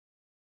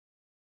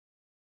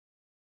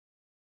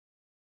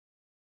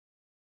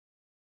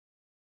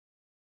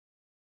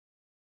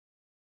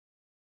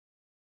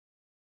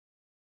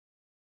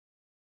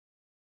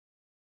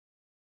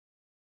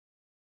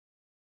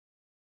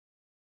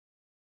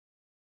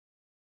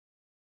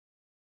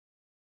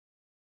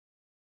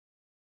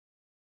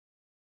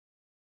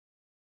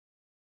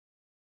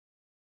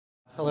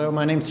Hello,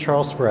 my name is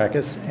Charles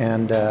Sparakis,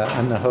 and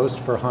I'm the host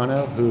for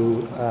Hanno,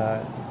 who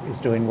is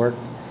doing work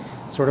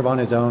sort of on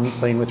his own,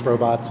 playing with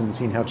robots and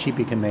seeing how cheap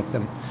he can make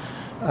them.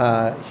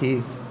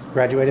 He's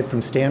graduated from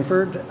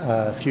Stanford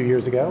a few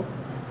years ago.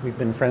 We've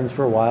been friends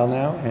for a while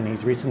now, and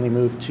he's recently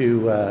moved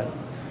to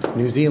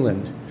New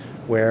Zealand,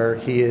 where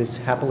he is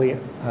happily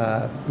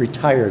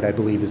retired, I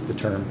believe is the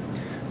term,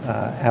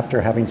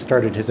 after having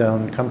started his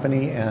own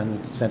company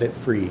and set it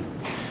free.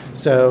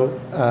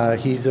 So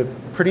he's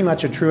pretty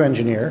much a true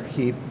engineer.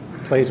 He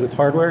plays with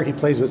hardware, he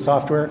plays with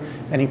software,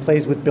 and he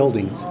plays with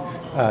buildings.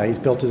 He's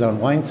built his own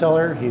wine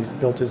cellar, he's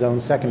built his own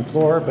second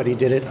floor, but he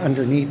did it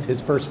underneath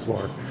his first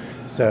floor.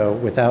 So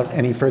without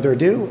any further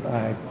ado,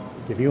 I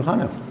give you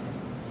Hanno.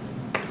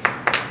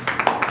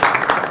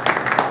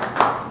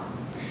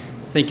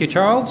 Thank you,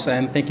 Charles,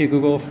 and thank you,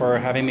 Google, for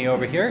having me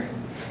over here.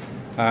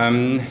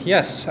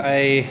 Yes,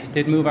 I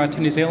did move out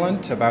to New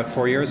Zealand about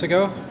 4 years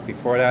ago.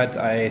 Before that,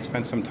 I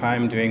spent some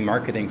time doing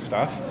marketing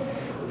stuff.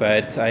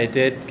 But I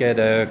did get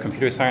a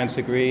computer science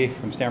degree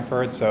from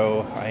Stanford,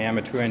 so I am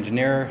a true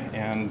engineer,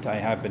 and I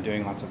have been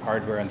doing lots of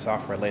hardware and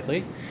software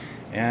lately.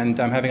 And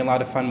I'm having a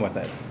lot of fun with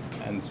it.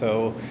 And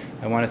so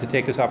I wanted to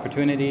take this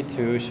opportunity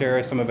to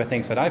share some of the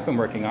things that I've been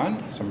working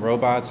on, some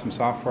robots, some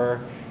software,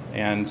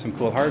 and some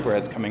cool hardware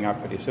that's coming out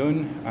pretty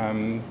soon,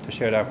 to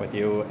share that with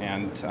you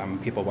and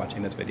people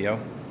watching this video.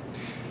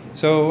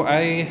 So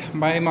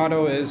my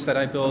motto is that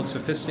I build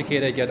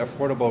sophisticated yet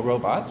affordable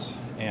robots,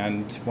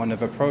 and one of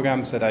the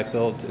programs that I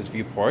built is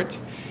Viewport.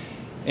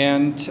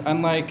 And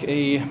unlike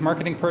a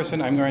marketing person,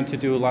 I'm going to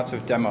do lots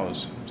of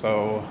demos.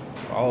 So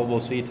all we'll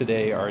see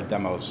today are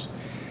demos.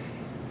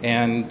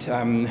 And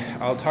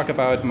I'll talk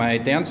about my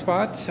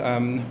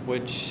DanceBot,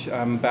 which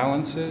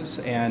balances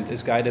and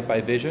is guided by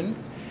vision.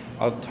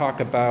 I'll talk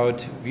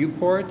about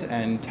Viewport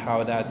and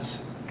how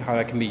that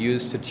can be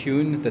used to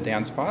tune the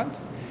DanceBot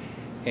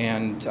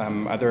and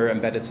other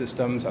embedded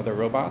systems, other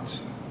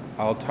robots.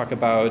 I'll talk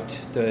about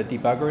the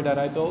debugger that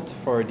I built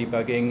for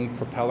debugging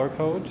propeller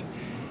code.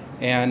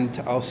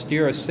 And I'll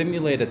steer a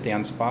simulated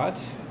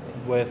DanceBot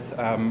with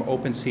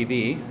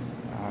OpenCV,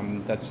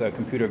 that's a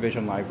computer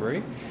vision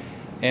library.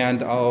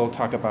 And I'll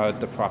talk about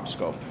the prop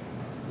scope.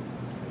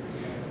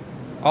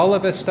 All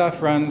of this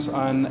stuff runs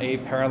on a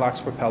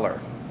Parallax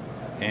propeller.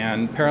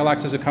 And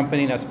Parallax is a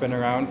company that's been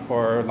around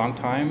for a long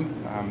time.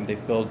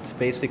 They've built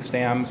basic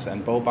stamps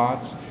and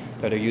bobots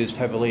that are used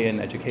heavily in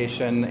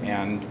education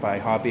and by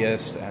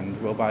hobbyists and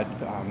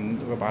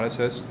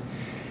roboticists.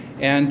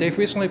 And they've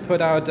recently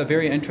put out a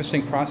very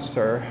interesting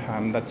processor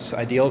that's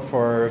ideal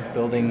for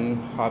building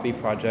hobby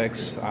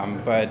projects,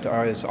 but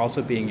is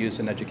also being used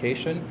in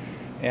education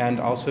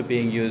and also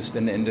being used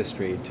in the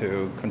industry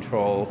to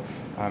control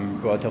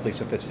relatively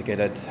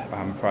sophisticated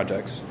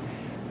projects.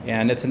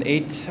 And it's an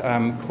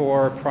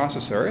 8-core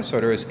processor,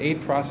 so there's 8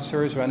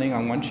 processors running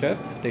on one chip.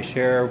 They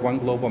share one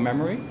global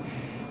memory,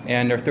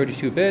 and they're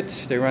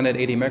 32-bit. They run at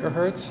 80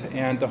 megahertz,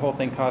 and the whole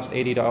thing costs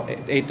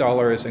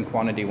 $8 in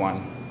quantity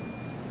 1.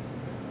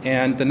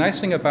 And the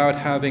nice thing about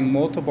having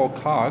multiple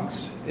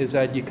cogs is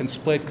that you can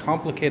split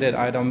complicated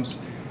items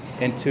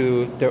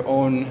into their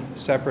own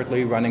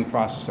separately running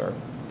processor.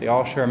 They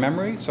all share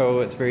memory,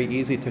 so it's very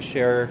easy to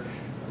share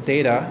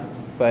data,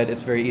 but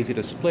it's very easy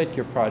to split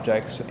your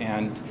projects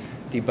and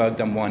debug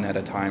them one at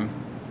a time.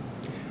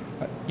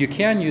 You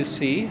can use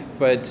C,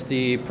 but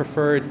the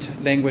preferred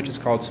language is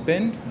called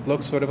Spin. It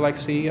looks sort of like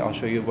C. I'll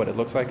show you what it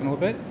looks like in a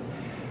little bit.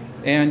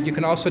 And you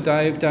can also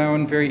dive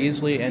down very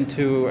easily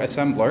into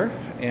assembler,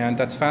 and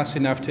that's fast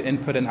enough to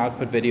input and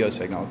output video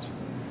signals.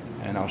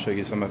 And I'll show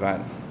you some of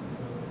that.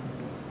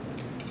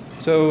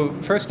 So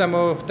first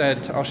demo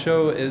that I'll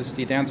show is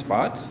the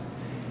DanceBot.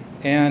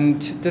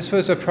 And this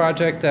was a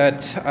project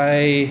that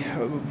I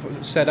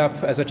set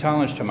up as a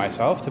challenge to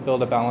myself to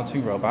build a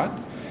balancing robot.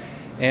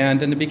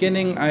 And in the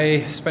beginning,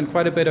 I spent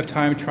quite a bit of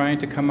time trying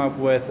to come up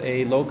with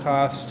a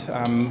low-cost,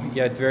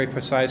 yet very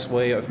precise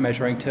way of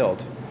measuring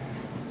tilt.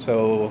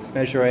 So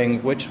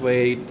measuring which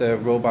way the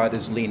robot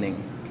is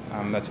leaning.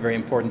 That's very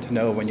important to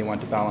know when you want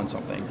to balance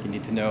something. You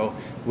need to know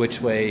which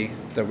way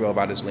the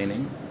robot is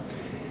leaning.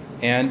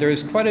 And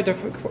there's quite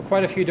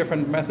a few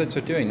different methods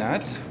of doing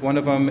that. One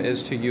of them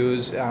is to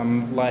use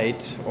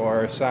light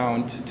or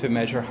sound to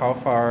measure how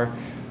far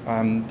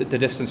the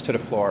distance to the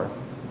floor.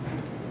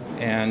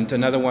 And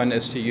another one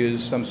is to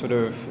use some sort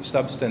of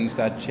substance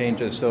that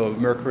changes, so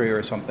mercury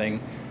or something,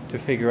 to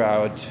figure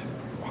out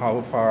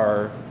how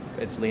far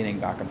it's leaning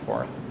back and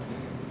forth.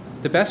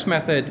 The best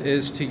method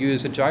is to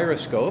use a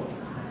gyroscope,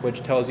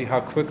 which tells you how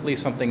quickly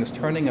something is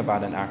turning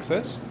about an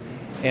axis,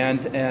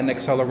 and an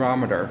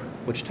accelerometer,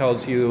 which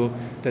tells you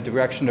the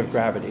direction of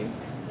gravity.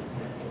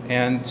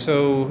 And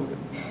so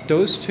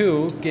those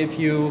two give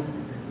you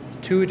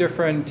 2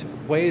 different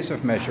ways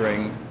of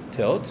measuring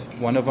tilt.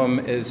 One of them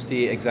is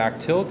the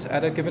exact tilt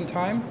at a given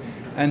time,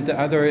 and the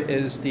other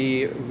is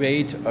the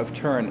rate of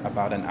turn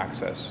about an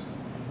axis.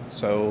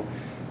 So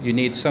you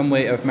need some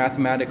way of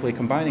mathematically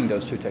combining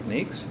those 2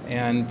 techniques,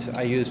 and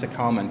I used a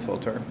Kalman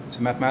filter. It's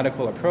a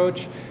mathematical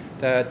approach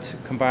that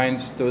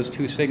combines those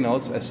 2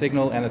 signals, a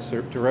signal and its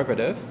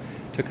derivative,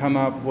 to come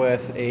up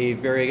with a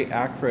very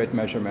accurate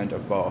measurement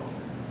of both.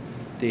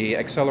 The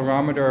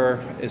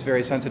accelerometer is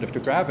very sensitive to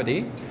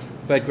gravity,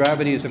 but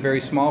gravity is a very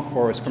small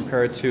force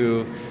compared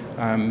to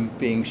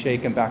being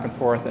shaken back and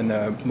forth in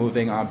a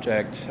moving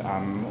object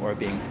or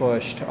being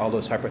pushed. All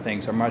those type of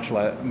things are much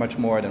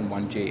more than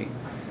 1G.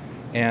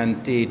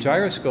 And the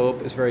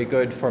gyroscope is very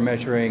good for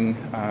measuring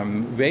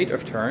rate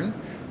of turn,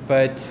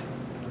 but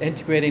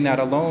integrating that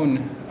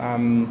alone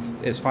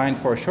is fine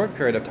for a short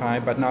period of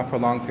time, but not for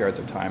long periods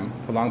of time.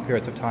 For long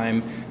periods of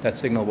time, that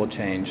signal will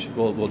change,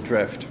 will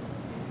drift.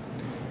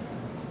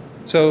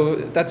 So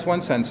that's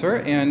one sensor,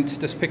 and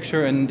this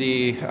picture in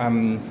the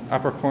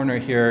upper corner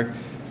here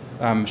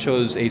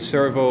shows a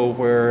servo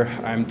where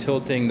I'm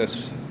tilting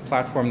this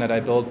platform that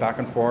I built back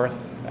and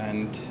forth,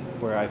 and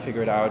where I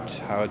figured out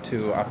how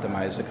to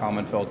optimize the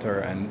Kalman filter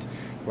and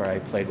where I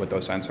played with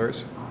those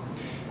sensors.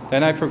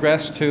 Then I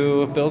progressed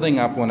to building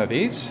up one of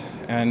these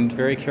and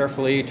very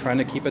carefully trying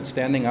to keep it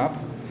standing up.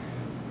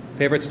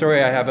 Favorite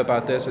story I have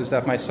about this is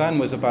that my son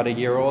was about a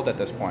year old at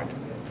this point.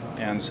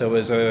 And so it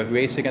was a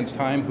race against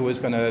time who was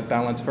going to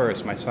balance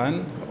first, my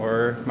son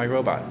or my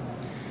robot.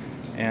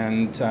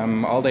 And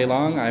all day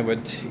long I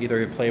would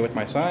either play with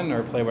my son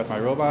or play with my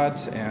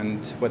robot,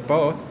 and with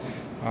both,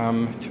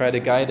 try to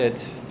guide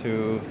it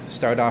to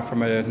start off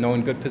from a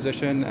known good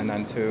position and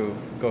then to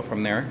go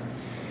from there.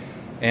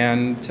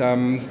 And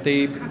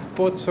they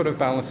both sort of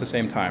balance at the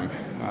same time.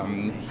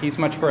 He's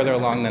much further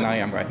along than I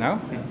am right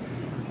now.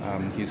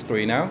 He's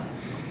 3 now.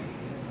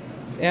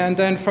 And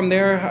then from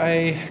there,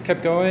 I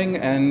kept going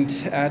and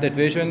added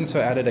vision, so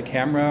added a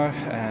camera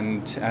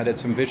and added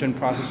some vision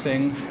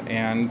processing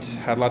and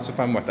had lots of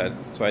fun with it.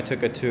 So I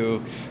took it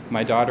to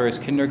my daughter's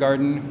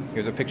kindergarten.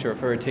 Here's a picture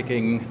of her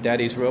taking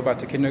Daddy's robot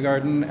to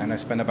kindergarten, and I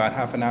spent about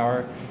half an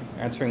hour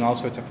answering all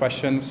sorts of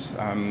questions.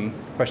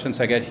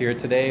 Questions I get here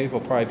today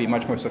will probably be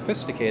much more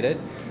sophisticated,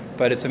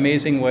 but it's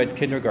amazing what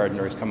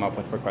kindergartners come up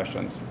with for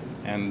questions.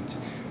 And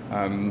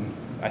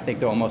I think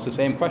they're almost the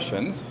same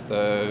questions.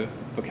 The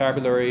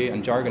vocabulary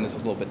and jargon is a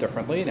little bit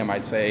differently. They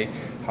might say,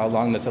 how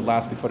long does it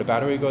last before the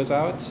battery goes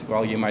out?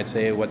 Well, you might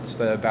say, what's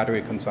the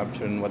battery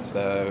consumption? What's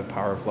the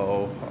power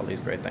flow? All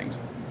these great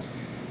things.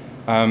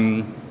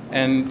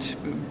 And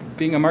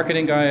being a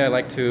marketing guy, I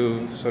like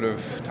to sort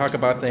of talk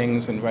about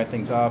things and write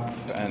things up.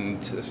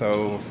 And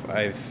so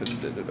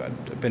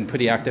I've been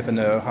pretty active in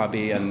the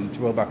hobby and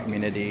robot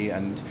community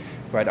and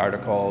write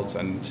articles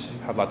and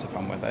have lots of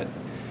fun with it.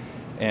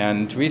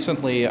 And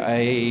recently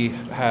I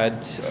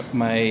had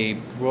my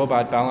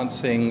robot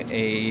balancing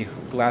a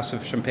glass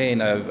of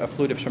champagne, a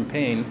flute of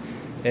champagne,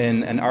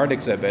 in an art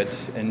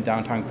exhibit in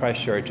downtown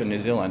Christchurch in New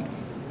Zealand.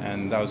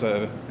 And that was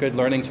a good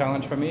learning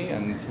challenge for me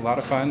and a lot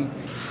of fun.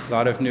 A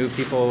lot of new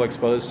people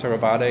exposed to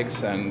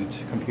robotics and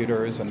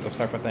computers and those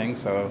type of things.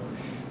 So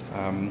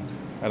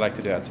I like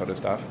to do that sort of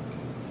stuff.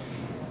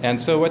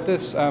 And so what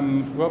this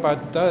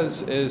robot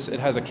does is it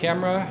has a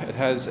camera, it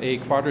has a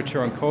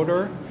quadrature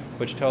encoder,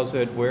 which tells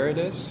it where it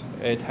is.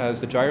 It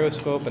has the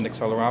gyroscope and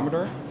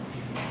accelerometer.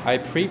 I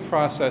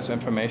pre-process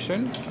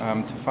information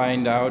to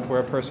find out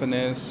where a person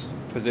is,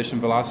 position,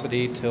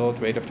 velocity, tilt,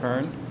 rate of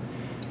turn.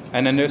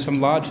 And then there's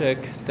some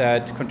logic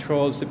that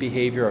controls the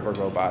behavior of a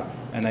robot.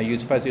 And I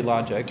use fuzzy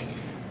logic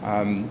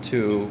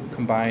to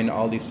combine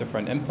all these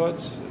different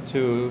inputs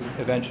to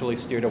eventually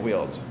steer the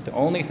wheels. The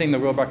only thing the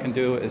robot can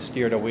do is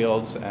steer the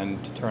wheels and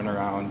turn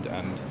around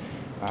and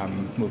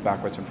move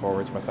backwards and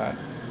forwards with that.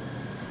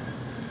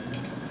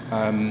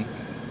 A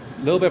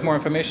little bit more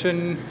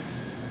information.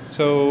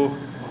 So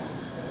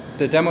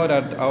the demo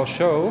that I'll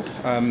show,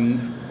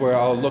 where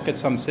I'll look at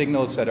some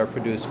signals that are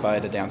produced by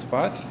the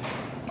DanceBot.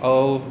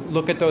 I'll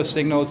look at those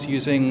signals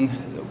using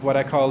what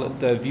I call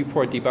the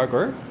viewport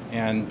debugger,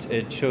 and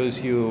it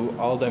shows you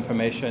all the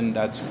information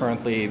that's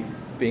currently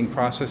being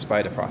processed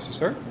by the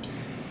processor.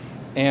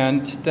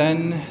 And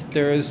then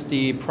there's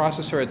the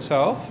processor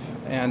itself,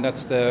 and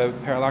that's the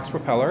parallax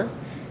propeller.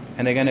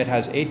 And again, it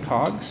has 8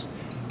 cogs.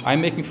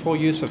 I'm making full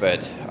use of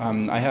it.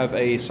 I have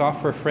a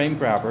software frame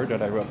grabber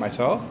that I wrote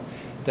myself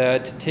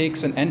that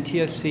takes an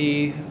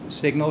NTSC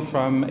signal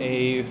from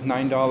a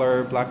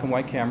 $9 black and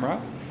white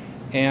camera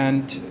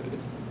and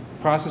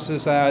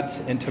processes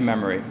that into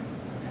memory.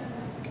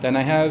 Then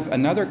I have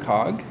another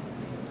cog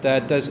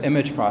that does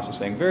image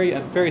processing,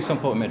 very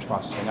simple image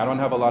processing. I don't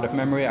have a lot of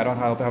memory, I don't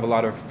have a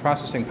lot of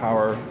processing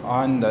power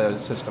on the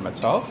system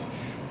itself,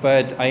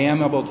 but I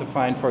am able to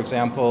find, for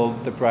example,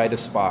 the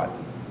brightest spot.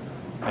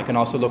 I can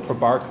also look for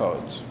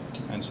barcodes.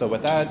 And so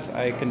with that,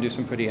 I can do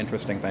some pretty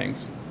interesting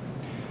things.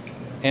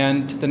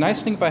 And the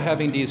nice thing by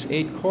having these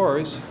 8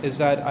 cores is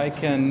that I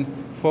can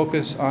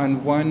focus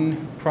on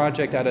one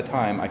project at a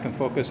time. I can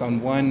focus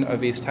on one of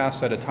these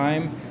tasks at a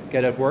time,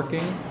 get it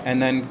working,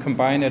 and then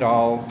combine it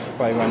all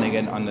by running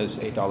it on this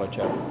 $8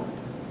 chip.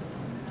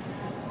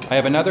 I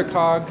have another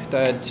cog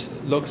that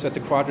looks at the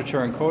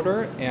quadrature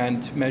encoder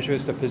and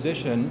measures the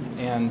position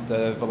and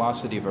the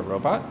velocity of a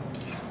robot.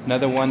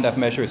 Another one that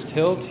measures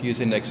tilt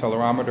using the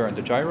accelerometer and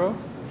the gyro.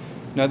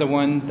 Another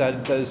one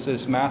that does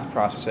this math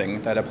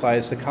processing that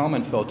applies the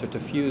Kalman filter to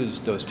fuse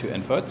those 2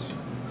 inputs.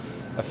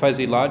 a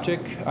fuzzy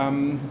logic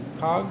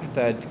cog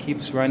that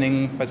keeps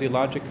running fuzzy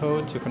logic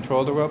code to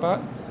control the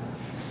robot,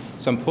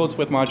 some pulse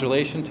width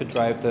modulation to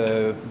drive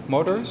the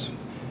motors,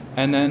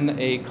 and then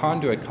a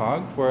conduit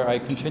cog where I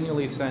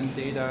continually send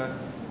data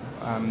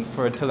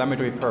for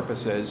telemetry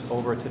purposes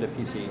over to the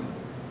PC.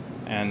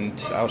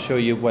 And I'll show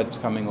you what's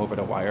coming over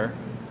the wire.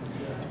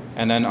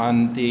 And then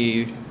on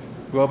the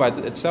robot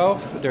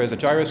itself, there is a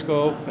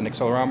gyroscope, an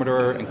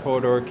accelerometer,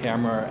 encoder,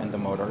 camera, and the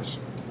motors.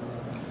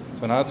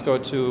 So now let's go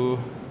to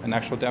an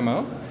actual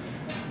demo.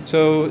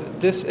 So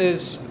this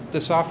is the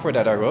software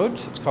that I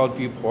wrote. It's called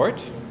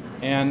Viewport.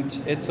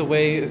 And it's a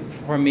way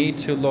for me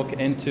to look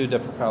into the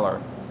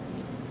propeller.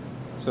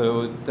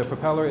 So the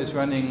propeller is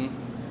running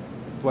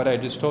what I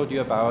just told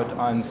you about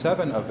on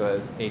 7 of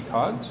the 8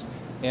 cogs.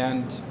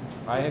 And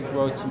I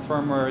wrote some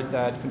firmware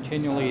that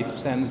continually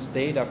sends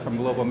data from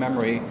global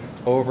memory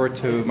over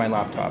to my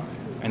laptop.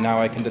 And now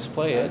I can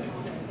display it.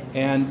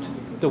 And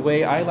the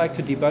way I like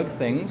to debug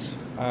things,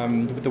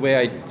 the way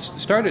I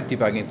started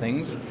debugging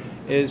things,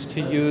 is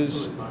to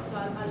use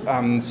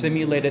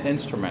simulated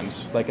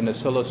instruments, like an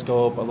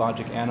oscilloscope, a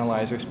logic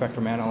analyzer,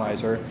 spectrum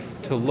analyzer,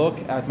 to look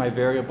at my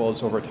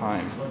variables over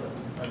time.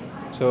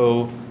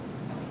 So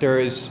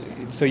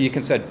so you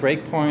can set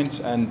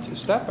breakpoints and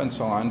step and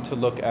so on to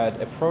look at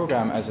a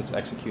program as it's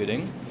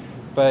executing.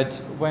 But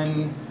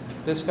when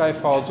this guy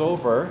falls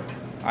over,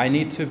 I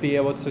need to be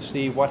able to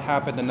see what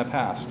happened in the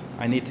past.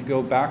 I need to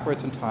go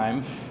backwards in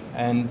time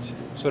and,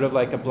 sort of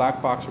like a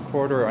black box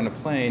recorder on a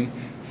plane,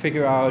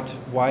 figure out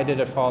why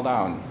did it fall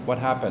down? What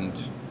happened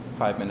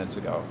 5 minutes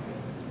ago?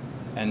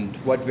 And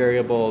what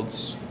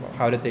variables,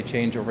 how did they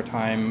change over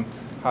time?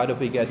 How did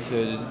we get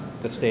to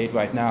the state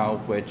right now,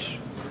 which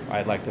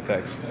I'd like to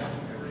fix?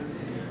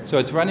 So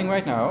it's running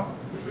right now,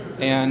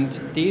 and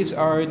these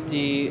are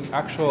the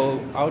actual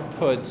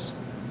outputs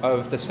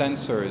of the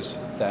sensors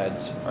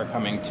that are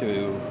coming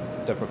to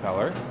the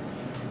propeller.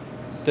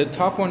 The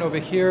top one over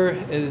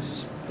here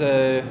is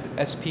the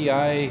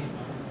SPI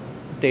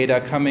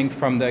data coming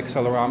from the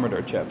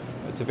accelerometer chip.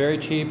 It's a very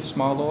cheap,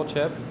 small little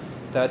chip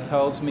that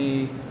tells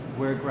me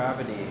where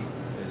gravity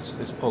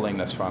is pulling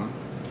this from.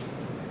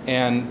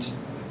 And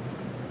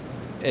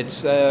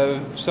it's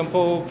a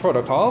simple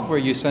protocol where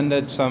you send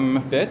it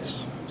some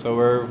bits. So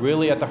we're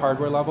really at the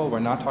hardware level. We're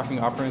not talking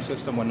operating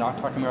system. We're not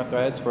talking about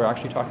threads. We're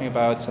actually talking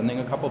about sending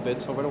a couple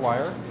bits over the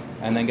wire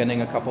and then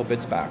getting a couple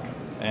bits back.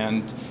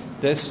 And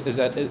this is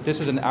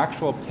an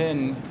actual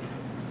pin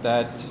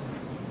that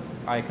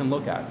I can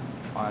look at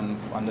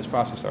on this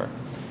processor.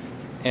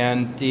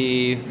 And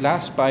the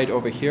last byte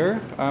over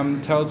here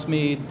tells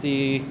me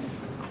the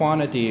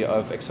quantity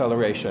of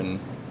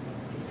acceleration.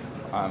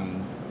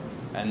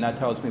 And that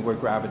tells me where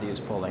gravity is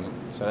pulling.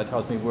 So that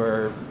tells me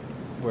where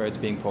it's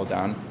being pulled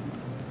down.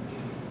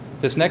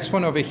 This next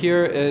one over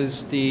here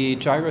is the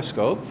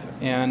gyroscope,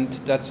 and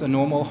that's a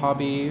normal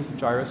hobby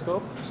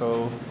gyroscope.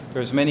 So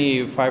there's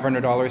many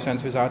 $500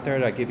 sensors out there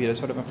that give you this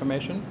sort of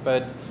information,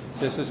 but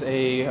this is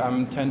a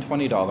 $10,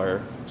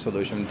 $20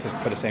 solution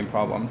for the same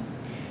problem.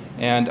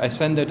 And I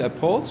send it a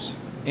pulse,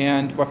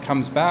 and what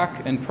comes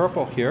back in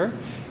purple here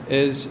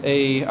is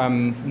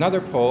another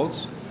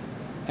pulse.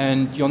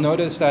 And you'll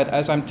notice that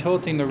as I'm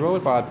tilting the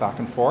robot back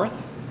and forth,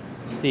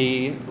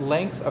 the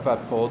length of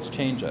that pulse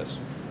changes.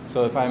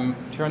 So if I'm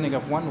turning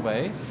it one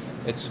way,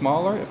 it's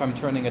smaller. If I'm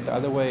turning it the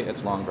other way,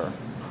 it's longer.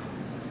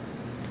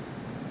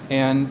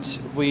 And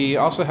we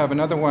also have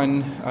another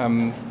one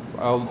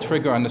I'll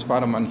trigger on this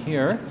bottom one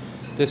here.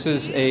 This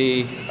is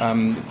a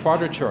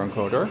quadrature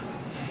encoder.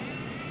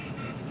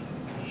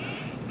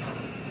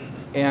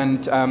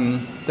 And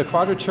the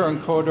quadrature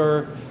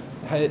encoder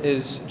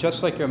is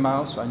just like your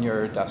mouse on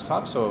your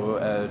desktop, so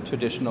a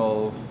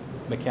traditional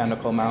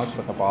mechanical mouse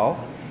with a ball.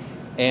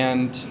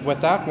 And with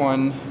that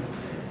one,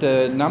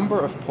 the number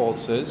of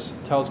pulses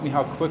tells me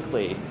how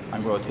quickly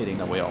I'm rotating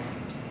the wheel.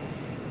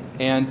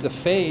 And the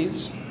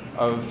phase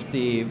of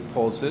the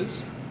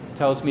pulses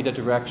tells me the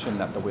direction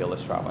that the wheel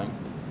is traveling.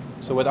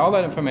 So with all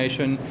that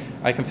information,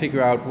 I can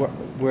figure out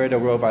where the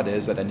robot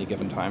is at any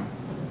given time.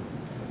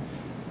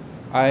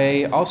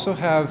 I also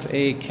have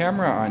a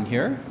camera on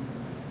here.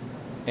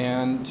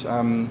 And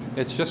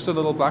it's just a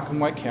little black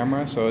and white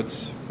camera, so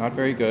it's not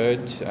very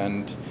good.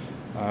 And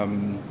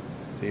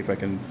let's see if I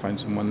can find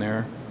someone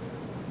there.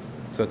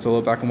 So it's a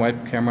little black and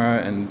white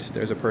camera, and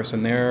there's a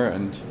person there,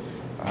 and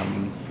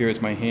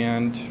here's my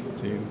hand.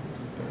 Let's see,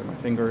 there are my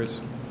fingers.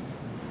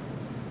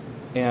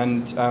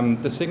 And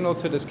the signal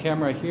to this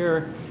camera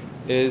here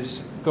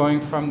is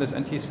going from this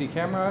NTC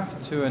camera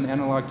to an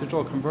analog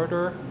digital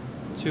converter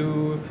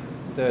to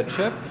the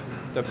chip,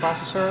 the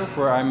processor,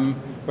 where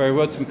I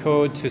wrote some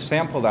code to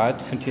sample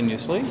that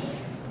continuously,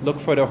 look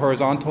for the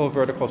horizontal,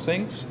 vertical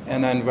syncs,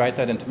 and then write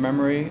that into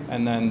memory,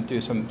 and then do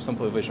some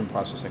simple vision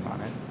processing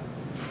on it.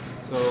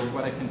 So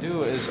what I can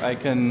do is I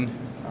can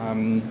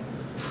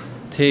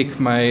take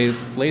my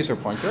laser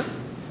pointer,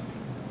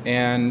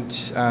 and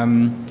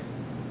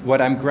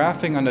what I'm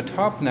graphing on the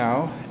top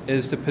now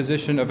is the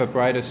position of a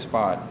brightest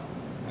spot.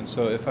 And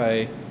so if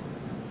I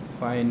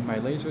find my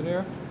laser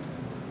there,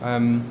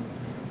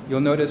 You'll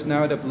notice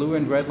now the blue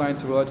and red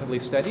lines are relatively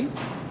steady.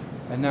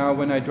 And now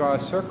when I draw a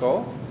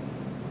circle,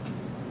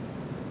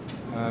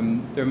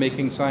 they're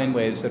making sine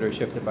waves that are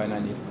shifted by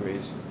 90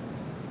 degrees.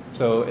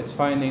 So it's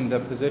finding the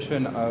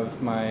position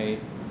of my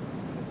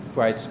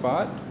bright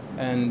spot,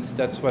 and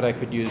that's what I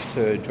could use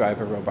to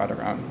drive a robot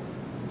around.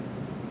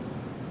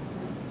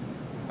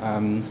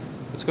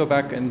 Let's go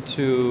back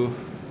into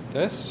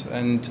this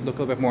and look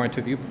a little bit more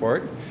into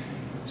Viewport.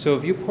 So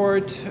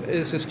Viewport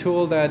is this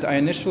tool that I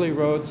initially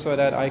wrote so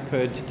that I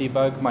could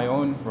debug my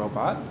own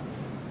robot.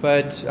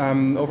 But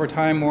over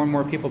time, more and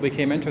more people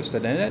became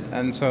interested in it.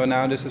 And so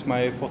now this is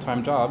my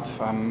full-time job,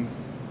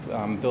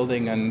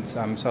 building and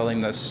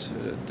selling this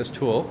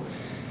tool.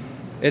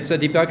 It's a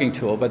debugging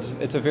tool, but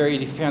it's a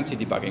very fancy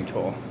debugging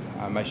tool.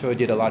 I showed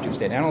you the logic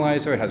state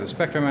analyzer. It has a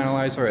spectrum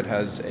analyzer. It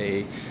has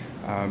a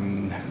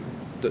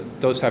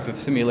those type of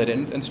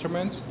simulated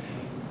instruments.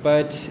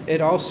 But it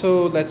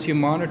also lets you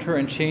monitor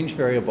and change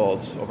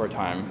variables over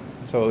time.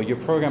 So your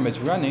program is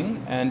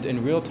running, and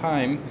in real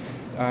time,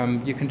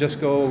 you can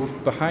just go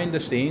behind the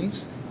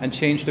scenes and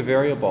change the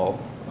variable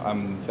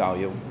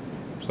value.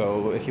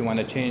 So if you want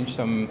to change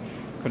some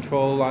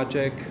control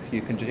logic,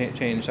 you can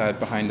change that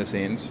behind the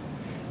scenes.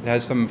 It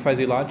has some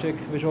fuzzy logic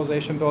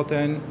visualization built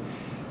in.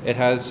 It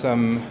has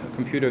some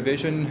computer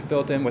vision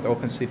built in with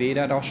OpenCV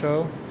that I'll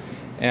show.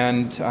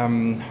 And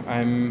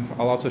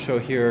I'll also show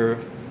here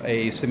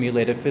a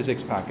simulated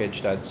physics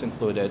package that's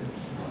included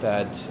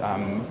that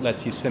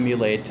lets you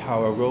simulate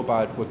how a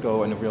robot would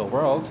go in the real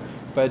world,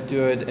 but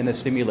do it in a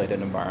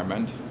simulated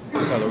environment,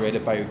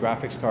 accelerated by your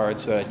graphics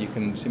card so that you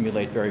can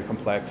simulate very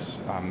complex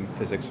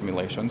physics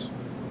simulations.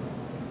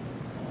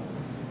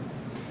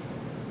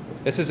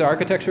 This is the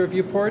architecture of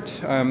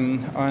Viewport.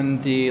 On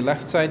the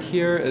left side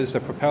here is the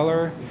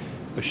propeller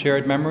with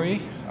shared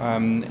memory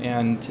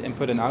and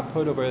input and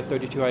output over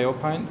 32 I/O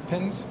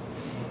pins.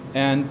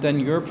 And then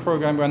your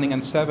program running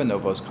on 7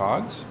 of those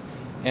cogs.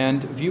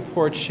 And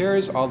Viewport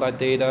shares all that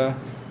data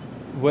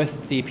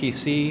with the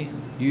PC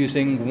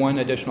using one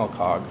additional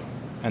cog.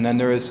 And then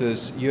there is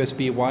this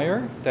USB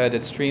wire that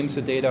it streams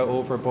the data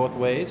over both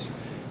ways,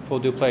 full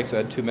duplex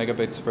at 2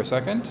 megabits per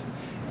second.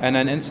 And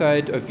then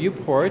inside of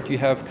Viewport, you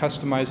have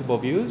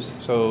customizable views.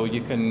 So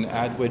you can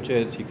add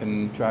widgets, you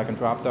can drag and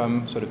drop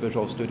them, sort of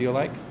Visual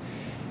Studio-like.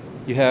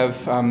 You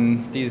have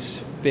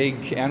these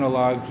big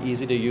analog,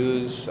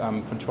 easy-to-use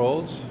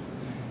controls.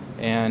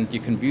 And you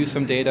can view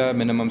some data,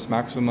 minimums,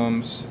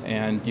 maximums,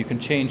 and you can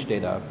change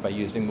data by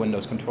using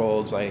Windows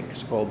controls like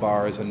scroll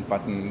bars and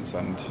buttons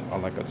and all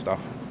that good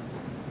stuff.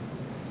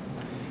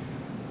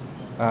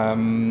 Let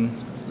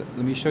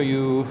me show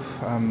you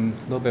a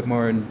little bit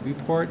more in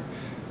Viewport.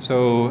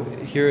 So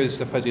here is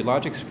the fuzzy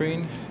logic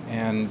screen,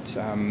 and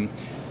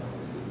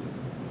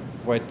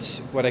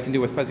what I can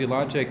do with fuzzy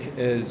logic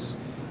is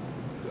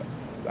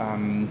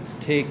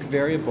take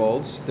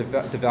variables, the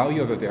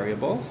value of a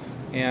variable,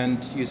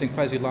 and using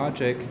fuzzy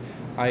logic,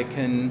 I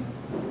can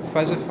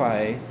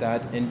fuzzify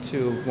that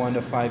into one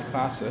of 5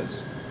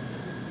 classes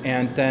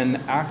and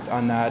then act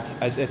on that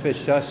as if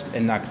it's just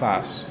in that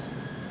class.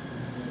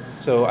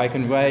 So I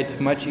can write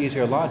much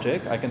easier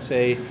logic. I can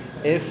say,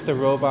 if the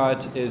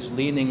robot is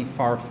leaning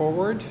far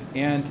forward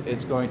and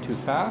it's going too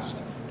fast,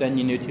 then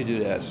you need to do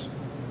this,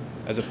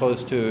 as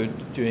opposed to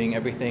doing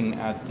everything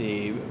at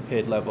the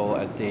PID level,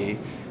 at the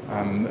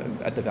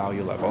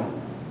value level.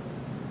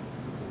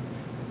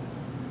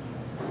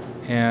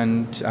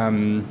 And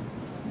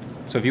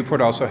so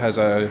Viewport also has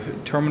a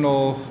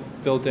terminal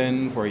built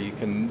in where you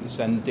can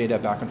send data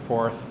back and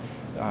forth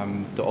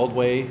the old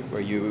way,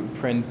 where you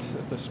print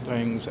the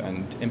strings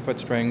and input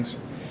strings.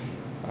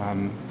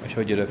 I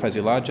showed you the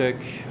fuzzy logic.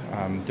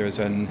 There's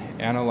an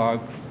analog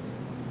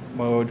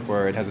mode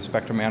where it has a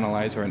spectrum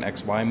analyzer and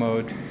XY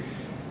mode.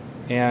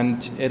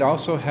 And it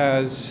also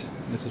has,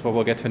 this is what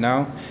we'll get to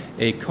now,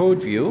 a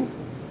code view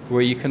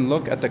where you can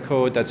look at the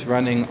code that's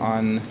running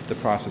on the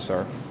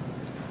processor.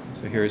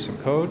 So here's some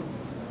code.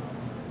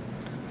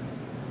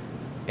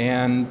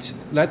 And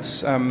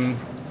let's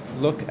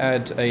look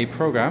at a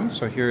program.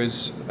 So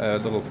here's a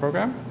little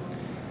program.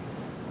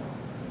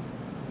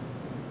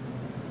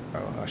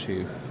 Oh,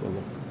 actually, we'll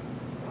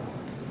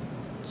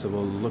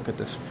look at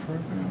this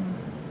program.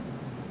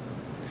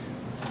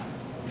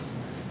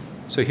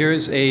 So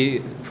here's a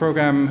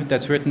program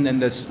that's written in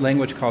this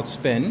language called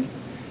Spin.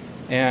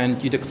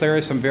 And you declare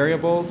some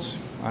variables.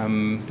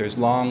 There's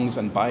longs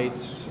and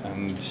bytes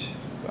and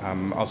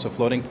also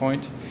floating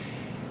point.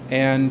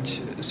 And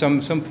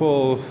some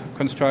simple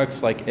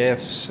constructs like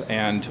ifs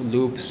and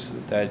loops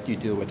that you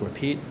do with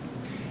repeat.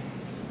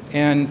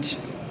 And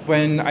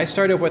when I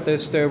started with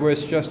this, there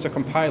was just a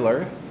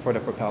compiler for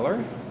the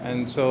propeller.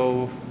 And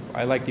so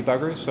I like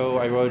debuggers, so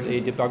I wrote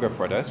a debugger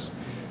for this.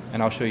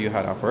 And I'll show you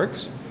how that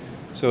works.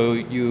 So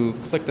you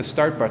click the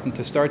start button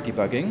to start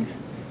debugging.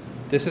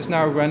 This is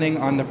now running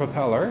on the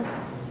propeller,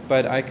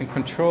 but I can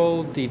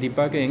control the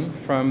debugging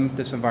from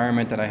this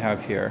environment that I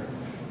have here.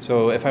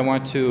 So if I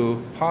want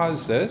to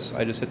pause this,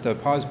 I just hit the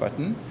pause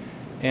button,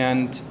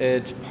 and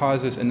it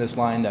pauses in this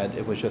line that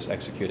it was just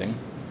executing.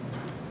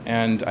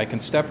 And I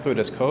can step through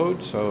this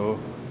code, so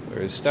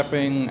There's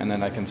stepping, and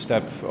then I can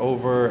step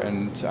over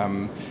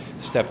and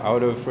step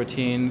out of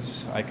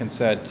routines. I can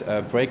set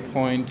a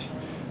breakpoint,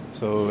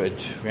 so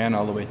it ran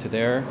all the way to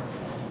there.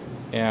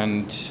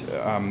 And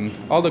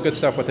all the good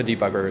stuff with the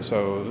debugger.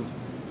 So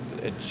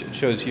it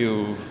shows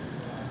you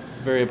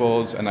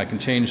variables, and I can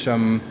change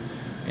them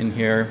in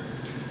here.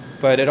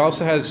 But it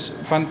also has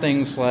fun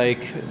things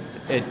like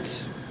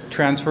it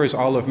transfers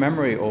all of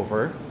memory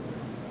over.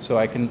 So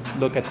I can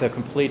look at the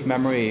complete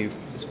memory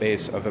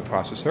space of a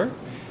processor.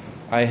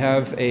 I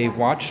have a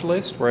watch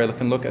list where I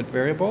can look at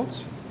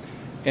variables.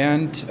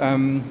 And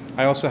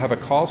I also have a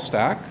call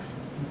stack,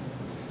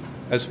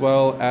 as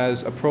well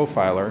as a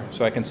profiler,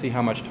 so I can see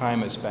how much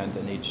time is spent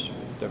in each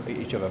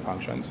of the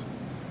functions.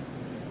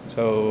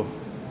 So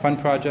fun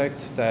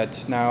project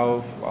that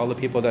now all the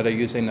people that are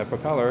using the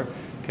propeller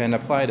can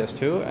apply this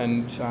to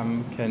and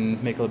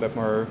can make a little bit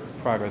more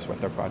progress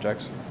with their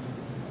projects.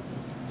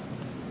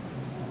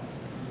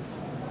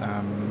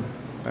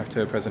 Back to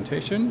the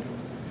presentation.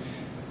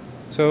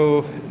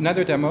 So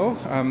another demo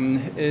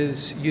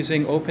is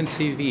using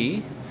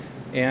OpenCV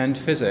and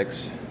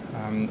physics.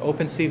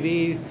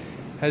 OpenCV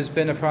has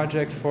been a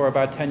project for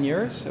about 10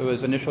 years. It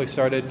was initially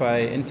started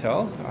by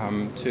Intel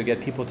to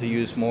get people to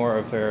use more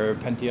of their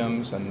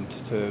Pentiums and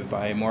to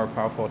buy more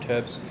powerful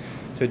chips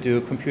to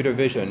do computer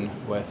vision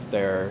with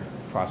their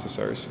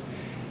processors.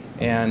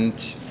 And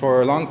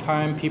for a long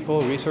time,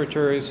 people,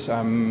 researchers,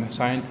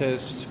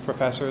 scientists,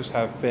 professors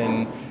have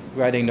been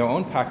writing their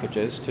own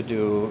packages to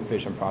do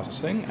vision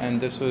processing,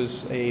 and this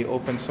was an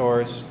open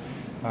source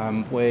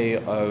way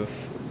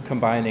of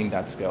combining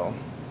that skill.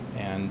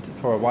 And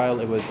for a while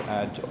it was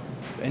at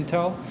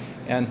Intel,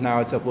 and now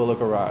it's at Willow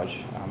Garage,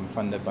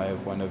 funded by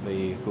one of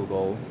the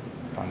Google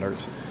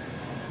founders.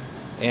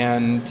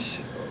 And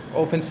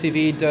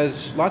OpenCV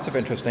does lots of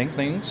interesting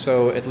things.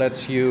 So it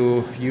lets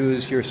you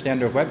use your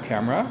standard web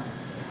camera,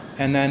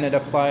 and then it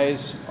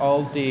applies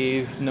all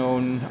the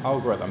known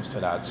algorithms to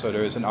that. So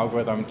there's an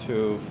algorithm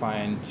to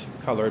find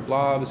colored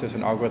blobs, there's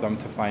an algorithm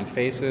to find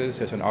faces,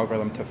 there's an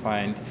algorithm to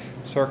find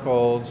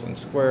circles and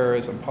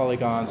squares and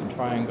polygons and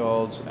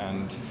triangles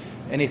and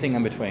anything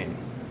in between.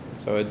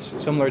 So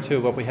it's similar to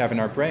what we have in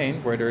our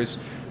brain, where there's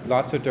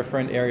lots of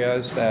different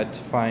areas that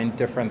find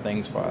different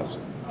things for us.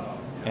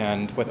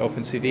 And with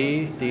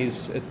OpenCV,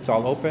 it's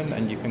all open,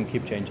 and you can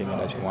keep changing it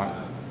as you want.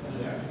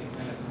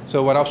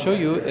 So what I'll show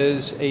you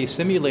is a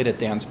simulated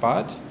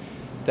DanceBot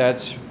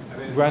that's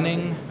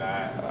running,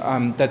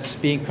 that's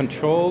being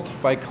controlled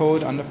by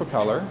code on the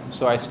propeller.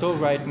 So I still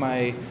write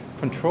my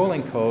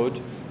controlling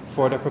code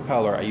for the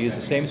propeller. I use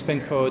the same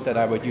spin code that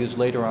I would use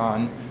later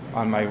on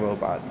my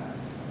robot.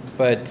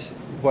 But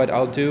what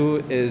I'll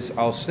do is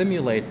I'll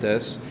simulate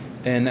this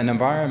in an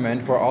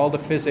environment where all the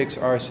physics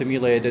are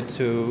simulated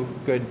to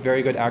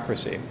very good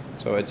accuracy.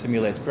 So it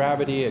simulates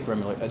gravity,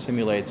 it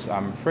simulates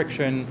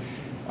friction,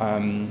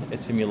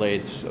 it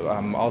simulates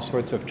all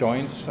sorts of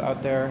joints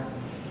out there.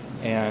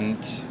 And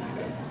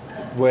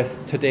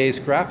with today's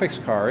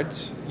graphics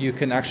cards, you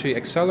can actually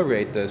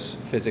accelerate this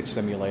physics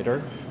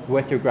simulator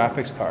with your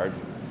graphics card.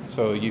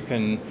 So you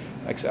can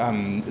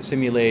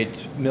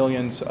simulate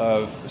millions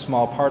of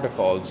small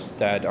particles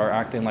that are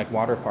acting like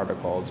water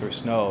particles or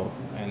snow,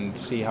 and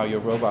see how your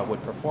robot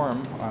would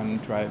perform on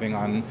driving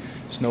on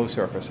snow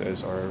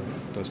surfaces or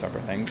those type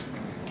of things.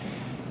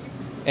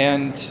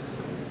 And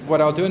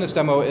what I'll do in this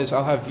demo is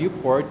I'll have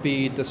viewport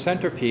be the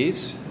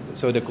centerpiece,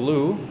 so the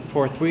glue,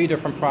 for 3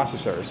 different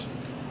processors.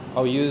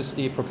 I'll use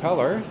the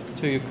propeller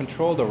to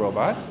control the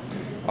robot.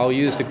 I'll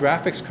use the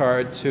graphics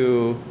card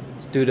to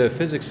do the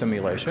physics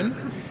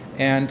simulation.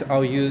 And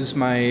I'll use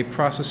my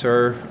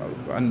processor,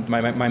 on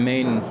my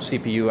main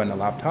CPU on the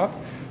laptop,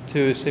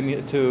 to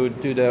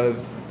do the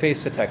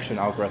face detection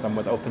algorithm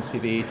with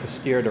OpenCV to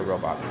steer the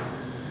robot.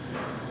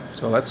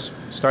 So let's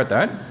start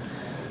that.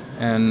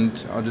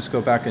 And I'll just go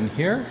back in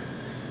here.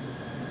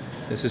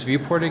 This is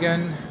viewport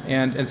again.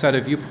 And inside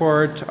of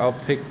viewport, I'll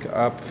pick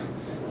up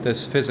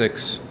this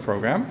physics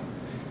program,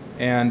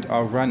 and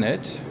I'll run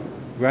it.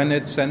 Run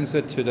it sends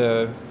it to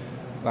the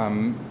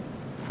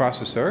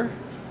processor.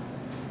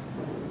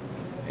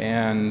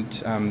 And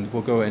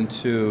we'll go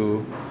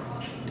into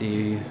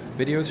the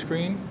video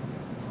screen.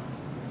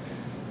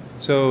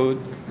 So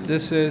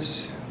this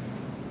is,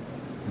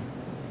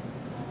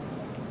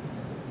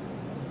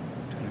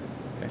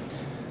 okay.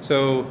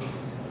 So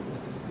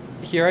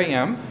here I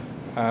am.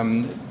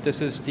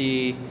 This is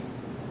the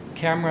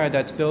camera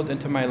that's built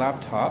into my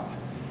laptop,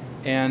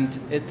 and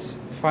it's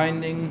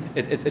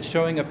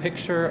showing a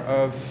picture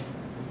of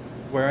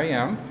where I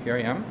am. Here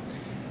I am.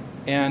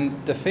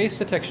 And the face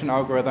detection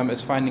algorithm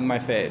is finding my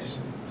face.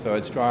 So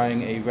it's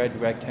drawing a red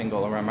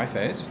rectangle around my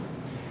face.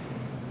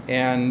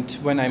 And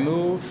when I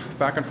move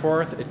back and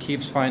forth, it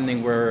keeps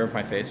finding where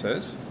my face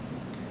is.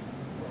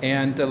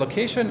 And the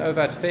location of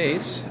that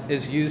face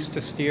is used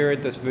to steer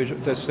this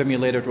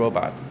simulated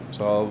robot.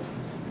 So I'll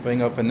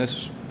bring open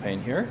this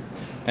pane here.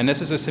 And this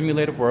is a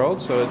simulated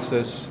world, so it's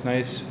this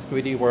nice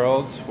 3D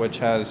world which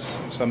has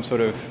some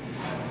sort of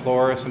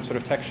floor, some sort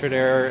of texture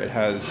there. It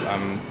has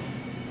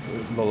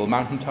little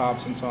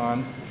mountaintops and so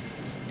on.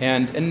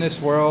 And in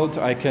this world,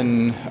 I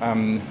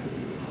can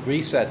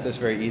reset this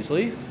very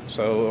easily,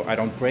 so I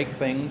don't break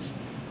things.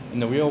 In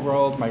the real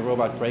world, my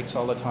robot breaks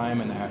all the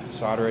time, and I have to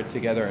solder it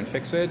together and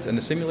fix it. In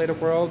the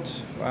simulated world,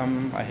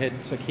 I hit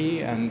a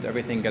key, and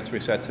everything gets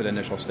reset to the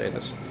initial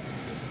status.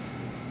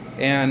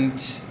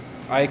 And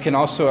I can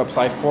also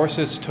apply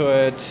forces to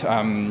it,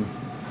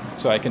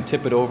 so I can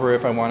tip it over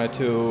if I wanted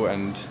to,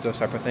 and those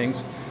type of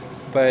things.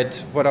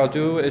 But what I'll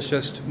do is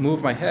just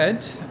move my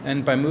head,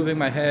 and by moving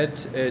my head,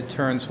 it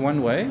turns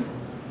one way.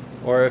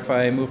 Or if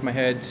I move my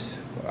head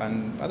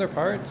on the other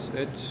part,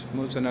 it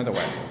moves another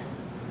way.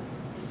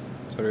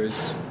 So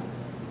there's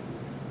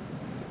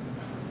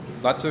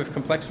lots of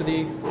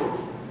complexity.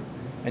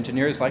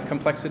 Engineers like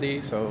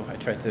complexity, so I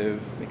tried to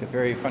make it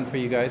very fun for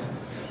you guys.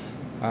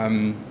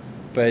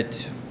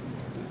 But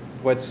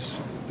what's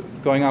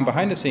going on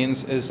behind the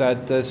scenes is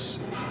that this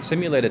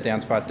simulated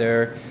DanceBot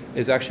there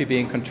is actually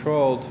being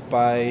controlled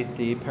by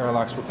the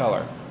parallax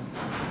propeller.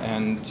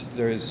 And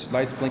there's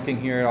lights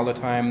blinking here all the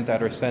time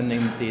that are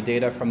sending the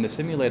data from the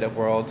simulated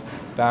world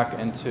back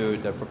into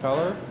the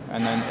propeller,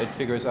 and then it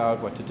figures out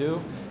what to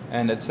do,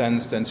 and it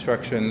sends the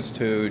instructions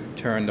to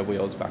turn the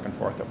wheels back and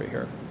forth over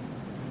here.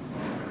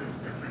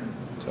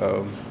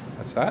 So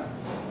that's that.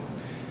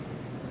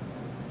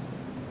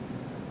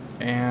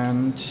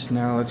 And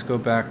now let's go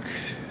back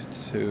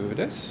to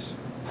this.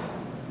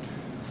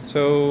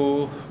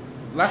 So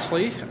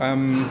lastly,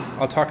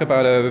 I'll talk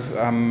about a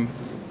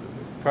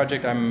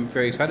project I'm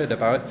very excited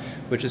about,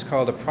 which is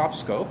called a prop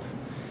scope.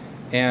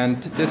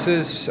 And this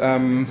is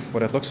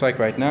what it looks like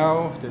right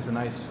now. There's a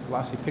nice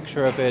glossy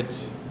picture of it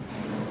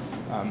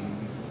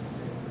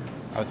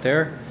out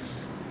there.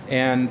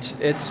 And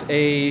it's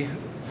a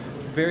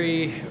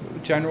very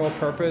general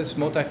purpose,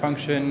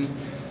 multifunction,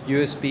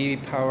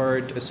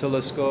 USB-powered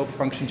oscilloscope,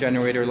 function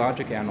generator,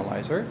 logic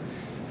analyzer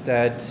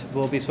that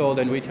will be sold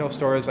in retail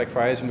stores like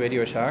Fry's and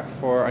Radio Shack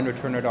for under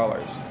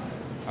 $200.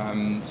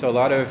 So a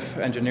lot of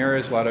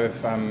engineers, a lot of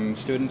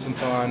students and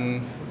so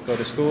on go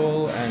to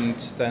school, and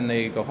then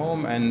they go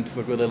home and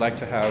would really like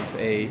to have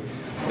a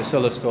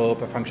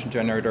oscilloscope, a function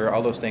generator,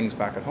 all those things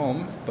back at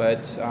home.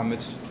 But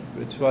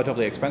it's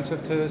relatively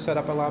expensive to set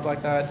up a lab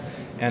like that,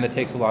 and it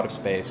takes a lot of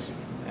space.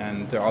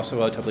 And they're also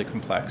relatively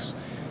complex.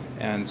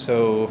 And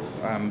so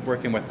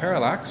working with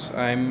Parallax,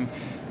 I'm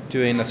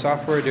doing the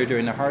software, they're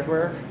doing the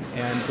hardware,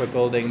 and we're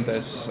building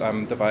this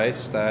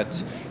device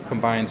that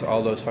combines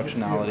all those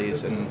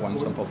functionalities in one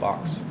simple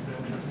box.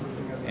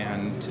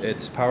 And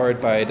it's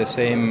powered by the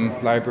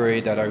same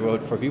library that I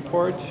wrote for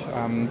Viewport,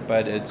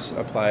 but it's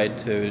applied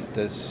to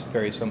this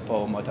very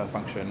simple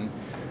multifunction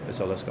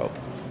oscilloscope.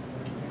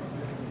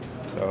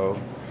 So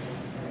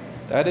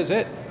that is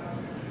it.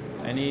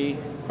 Any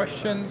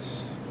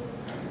questions?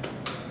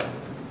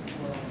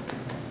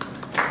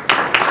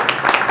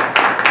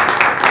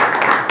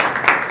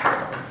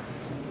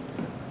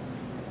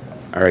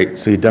 All right,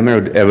 so you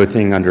demoed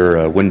everything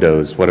under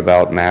Windows. What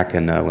about Mac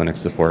and Linux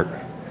support?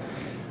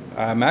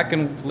 Mac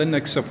and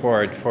Linux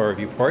support for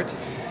Viewport.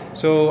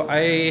 So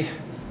I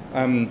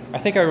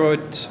think I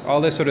wrote all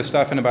this sort of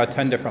stuff in about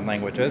 10 different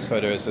languages. So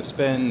there's a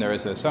Spin,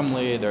 there's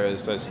assembly,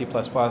 there's the C++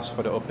 for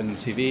the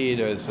OpenCV,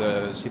 there's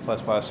a C++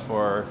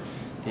 for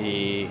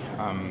the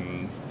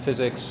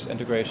physics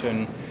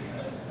integration.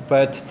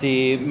 But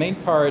the main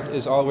part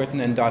is all written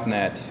in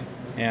 .NET.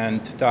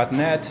 And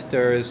 .NET,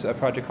 there's a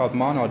project called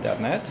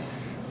Mono.NET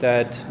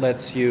that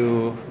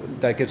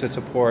gives it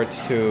support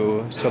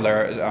to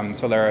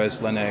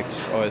Solaris,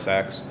 Linux, OS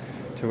X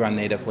to run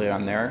natively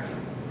on there.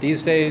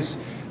 These days,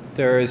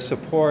 there's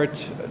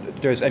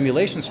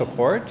emulation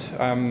support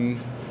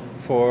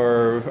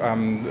for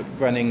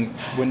running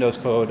Windows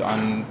code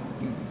on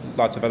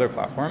lots of other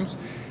platforms,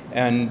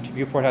 and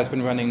Viewport has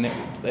been running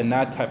in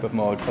that type of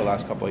mode for the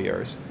last couple of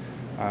years.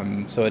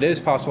 So it is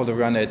possible to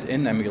run it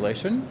in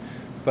emulation,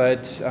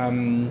 but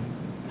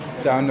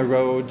down the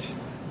road,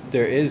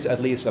 there is at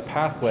least a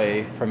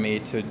pathway for me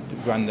to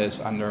run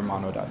this under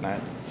Mono.NET,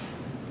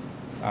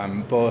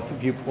 both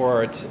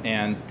Viewport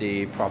and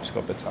the prop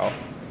scope itself.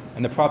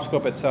 And the prop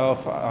scope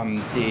itself,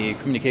 the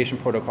communication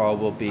protocol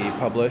will be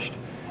published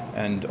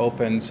and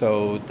open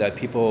so that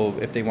people,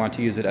 if they want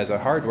to use it as a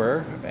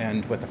hardware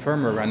and with the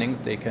firmware running,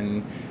 they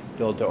can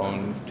build their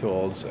own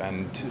tools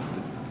and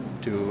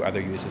do other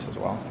uses as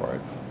well for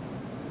it.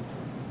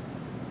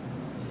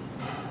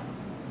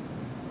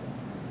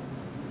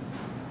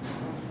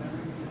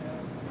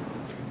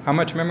 How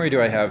much memory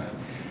do I have?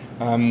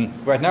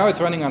 Right now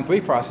it's running on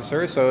 3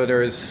 processors, so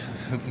there's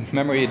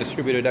memory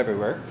distributed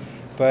everywhere.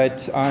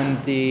 But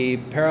on the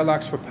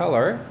Parallax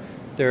propeller,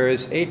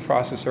 there's 8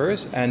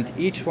 processors, and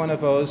each one of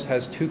those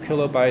has 2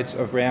 kilobytes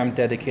of RAM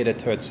dedicated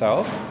to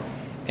itself.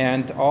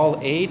 And all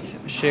 8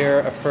 share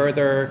a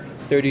further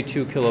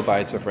 32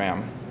 kilobytes of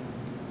RAM.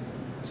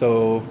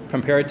 So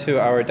compared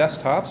to our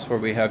desktops, where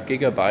we have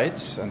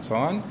gigabytes and so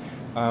on,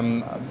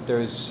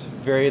 there's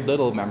very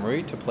little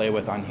memory to play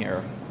with on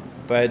here.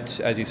 But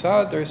as you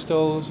saw, there's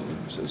still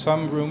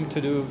some room to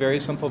do very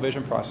simple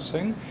vision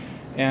processing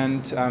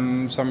and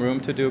some room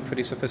to do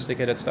pretty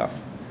sophisticated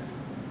stuff.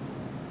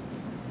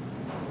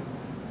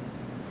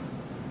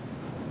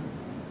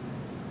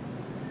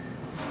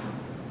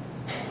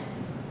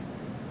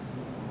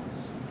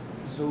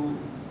 So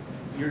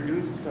you're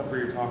doing some stuff where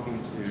you're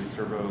talking to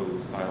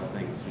servo-style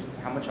things. Just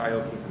how much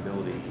I/O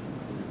capability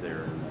is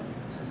there?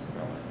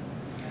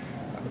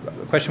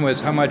 The question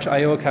was how much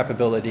I/O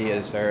capability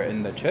is there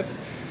in the chip?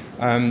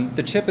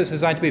 The chip is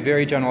designed to be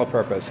very general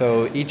purpose.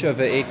 So each of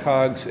the 8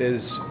 cogs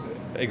is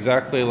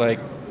exactly like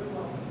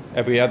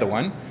every other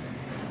one.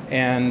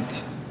 And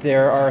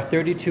there are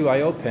 32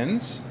 I/O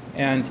pins,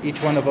 and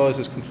each one of those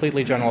is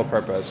completely general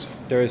purpose.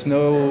 There is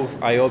no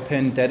I/O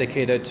pin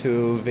dedicated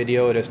to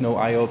video. There's no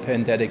I/O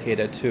pin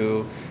dedicated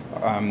to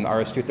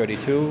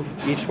RS-232.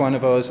 Each one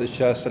of those is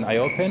just an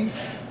I/O pin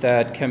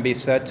that can be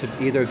set to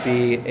either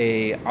be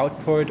an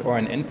output or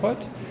an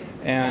input.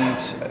 And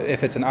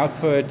if it's an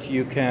output,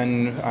 you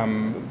can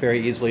very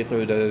easily,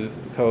 through the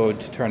code,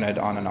 turn it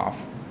on and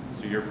off.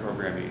 So you're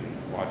programming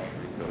watch,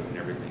 code, and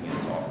everything in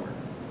software?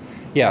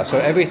 Yeah, so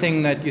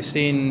everything that you've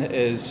seen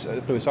is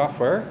through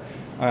software.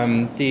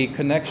 The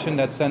connection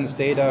that sends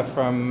data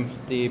from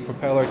the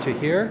propeller to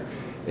here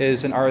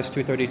is an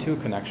RS-232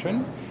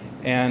 connection,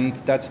 and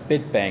that's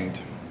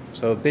bit-banged.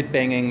 So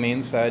bit-banging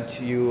means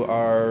that you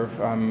are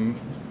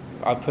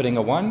outputting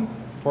a 1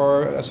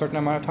 for a certain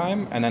amount of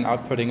time, and then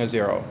outputting a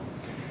 0.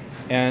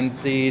 And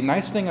the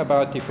nice thing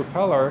about the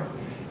propeller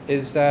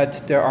is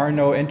that there are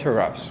no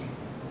interrupts.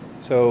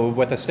 So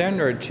with a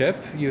standard chip,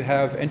 you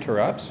have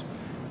interrupts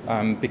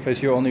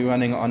because you're only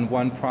running on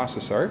one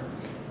processor.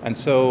 And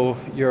so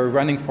you're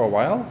running for a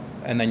while,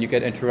 and then you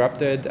get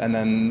interrupted, and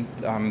then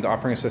the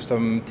operating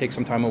system takes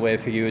some time away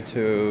for you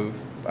to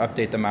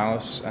update the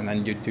mouse, and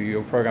then you do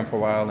your program for a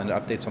while and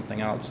update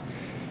something else.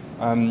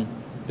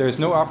 There's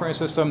no operating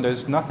system,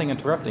 there's nothing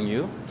interrupting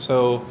you.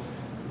 So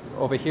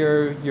over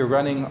here, you're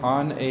running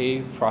on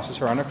a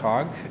processor on a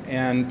cog,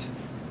 and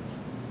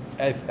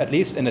at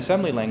least in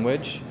assembly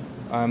language,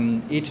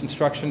 each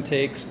instruction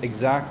takes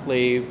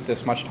exactly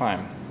this much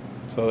time.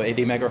 So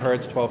 80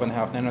 megahertz,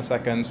 12.5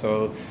 nanoseconds,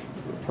 so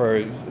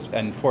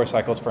and 4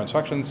 cycles per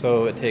instruction,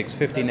 so it takes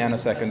 50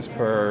 nanoseconds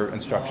per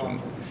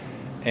instruction.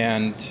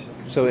 And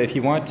so if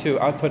you want to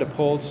output a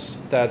pulse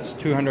that's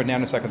 200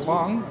 nanoseconds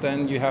long,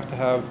 then you have to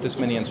have this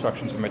many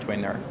instructions in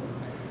between there.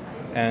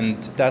 And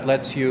that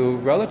lets you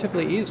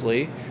relatively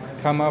easily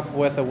come up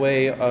with a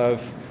way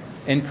of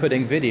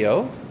inputting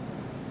video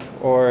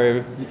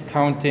or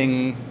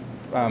counting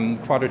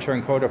quadrature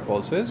encoder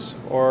pulses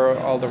or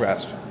all the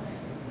rest.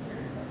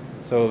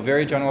 So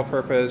very general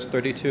purpose,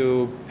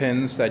 32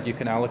 pins that you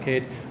can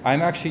allocate.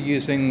 I'm actually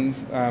using,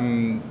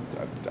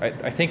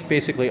 I think,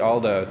 basically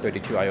all the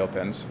 32 I/O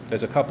pins.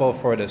 There's a couple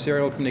for the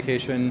serial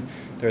communication,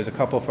 there's a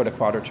couple for the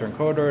quadrature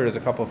encoder, there's a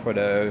couple for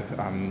the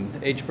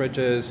H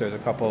bridges, there's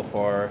a couple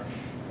for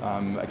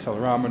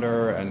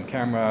accelerometer and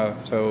camera.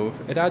 So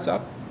it adds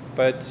up,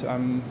 but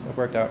it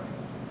worked out.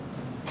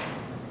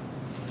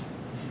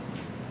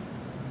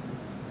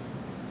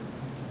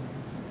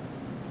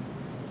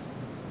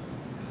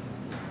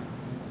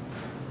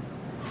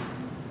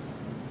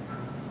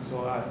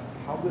 So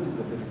how good is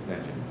the physics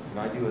engine? Can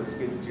I do a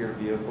skid steer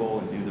vehicle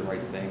and do the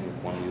right thing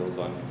if one wheel's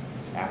on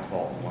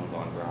asphalt and one's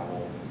on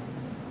gravel?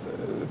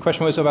 The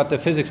question was about the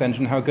physics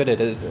engine, how good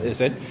is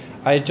it?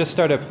 I just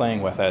started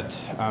playing with it,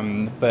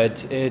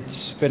 but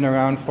it's been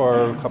around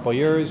for a couple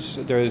years.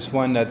 There's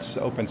one that's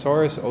open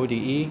source,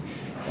 ODE,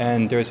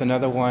 and there's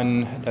another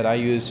one that I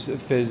use,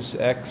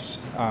 PhysX,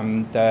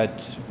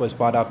 that was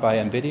bought out by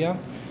NVIDIA.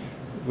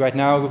 Right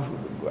now,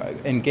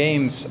 in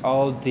games,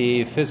 all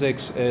the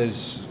physics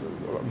is,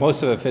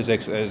 most of the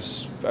physics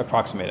is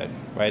approximated,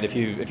 right? If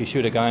you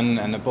shoot a gun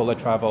and a bullet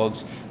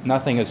travels,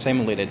 nothing is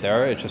simulated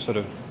there. It just sort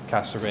of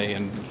casts a ray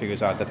and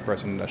figures out that the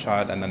person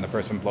shot, and then the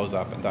person blows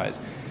up and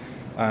dies.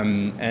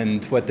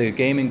 And what the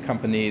gaming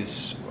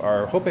companies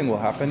are hoping will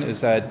happen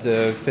is that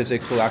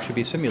physics will actually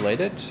be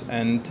simulated,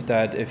 and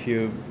that if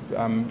you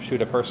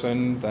shoot a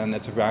person, then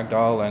it's a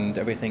ragdoll, and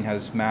everything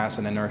has mass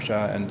and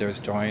inertia, and there's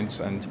joints,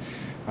 and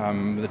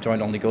the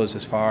joint only goes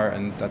as far,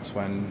 and that's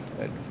when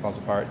it falls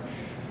apart.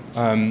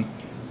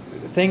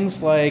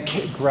 Things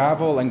like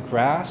gravel and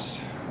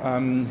grass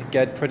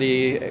get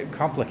pretty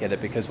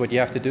complicated, because what you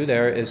have to do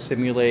there is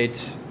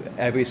simulate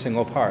every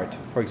single part.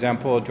 For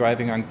example,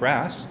 driving on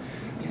grass,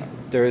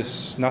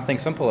 there's nothing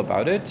simple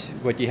about it.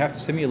 What you have to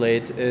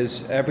simulate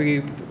is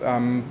every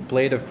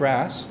blade of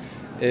grass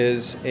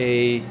is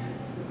a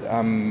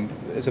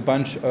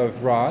bunch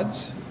of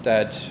rods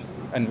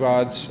and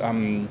rods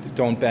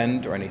don't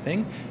bend or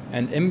anything,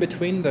 and in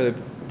between the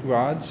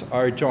rods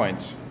are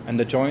joints. And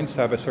the joints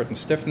have a certain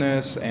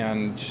stiffness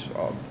and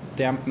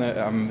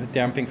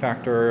damping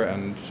factor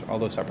and all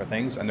those type of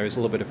things, and there's a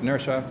little bit of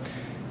inertia.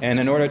 And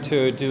in order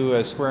to do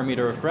a square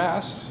meter of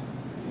grass,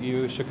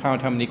 you should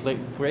count how many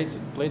blades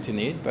you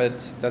need, but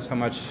that's how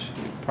much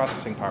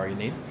processing power you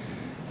need.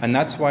 And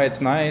that's why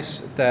it's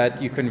nice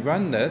that you can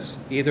run this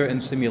either in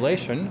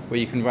simulation, where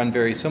you can run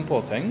very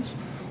simple things,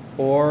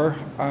 or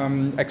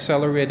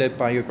accelerated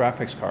by your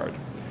graphics card.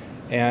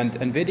 And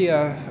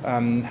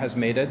NVIDIA has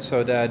made it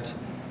so that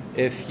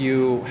if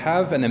you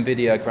have an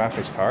NVIDIA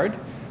graphics card,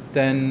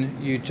 then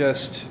you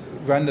just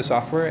run the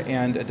software,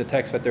 and it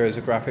detects that there is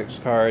a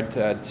graphics card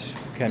that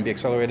can be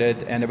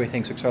accelerated, and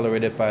everything's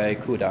accelerated by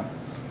CUDA.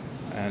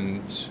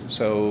 And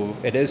so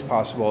it is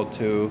possible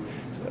to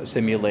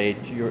simulate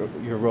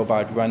your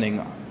robot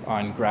running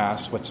on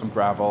grass with some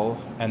gravel,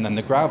 and then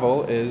the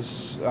gravel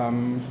is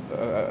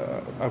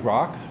a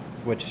rock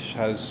which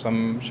has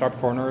some sharp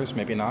corners,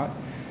 maybe not.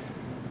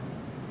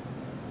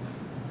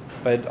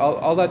 But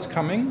all that's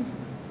coming.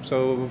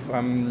 So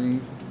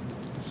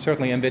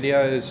certainly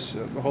NVIDIA is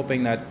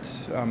hoping that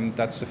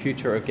that's the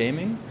future of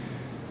gaming,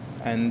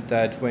 and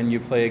that when you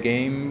play a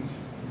game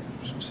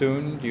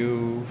soon,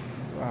 you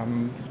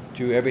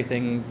do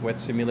everything with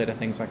simulated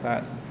things like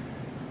that.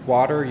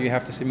 Water, you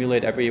have to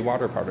simulate every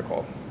water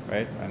particle,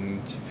 right?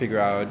 And figure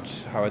out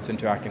how it's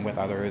interacting with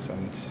others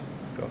and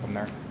go from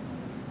there.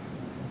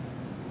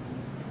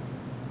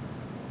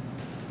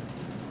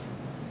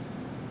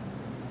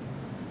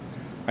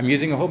 I'm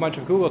using a whole bunch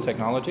of Google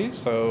technologies,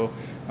 so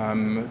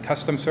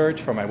custom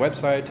search for my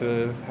website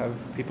to have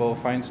people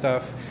find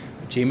stuff,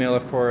 Gmail,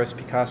 of course,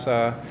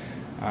 Picasa.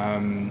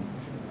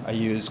 I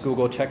use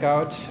Google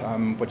Checkout,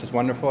 which is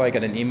wonderful. I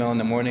get an email in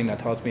the morning that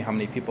tells me how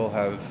many people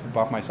have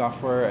bought my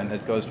software, and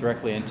it goes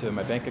directly into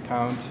my bank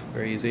account,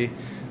 very easy.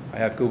 I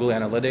have Google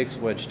Analytics,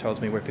 which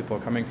tells me where people are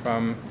coming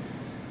from.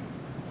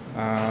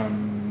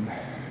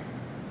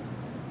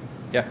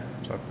 Yeah,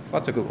 so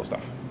lots of Google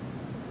stuff.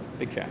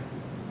 Big fan.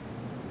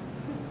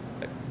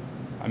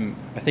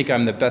 I think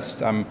I'm the best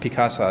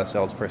Picasa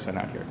salesperson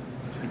out here.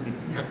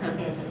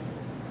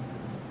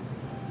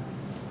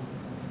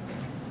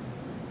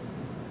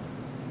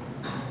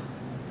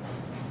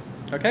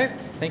 Okay,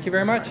 thank you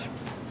very much.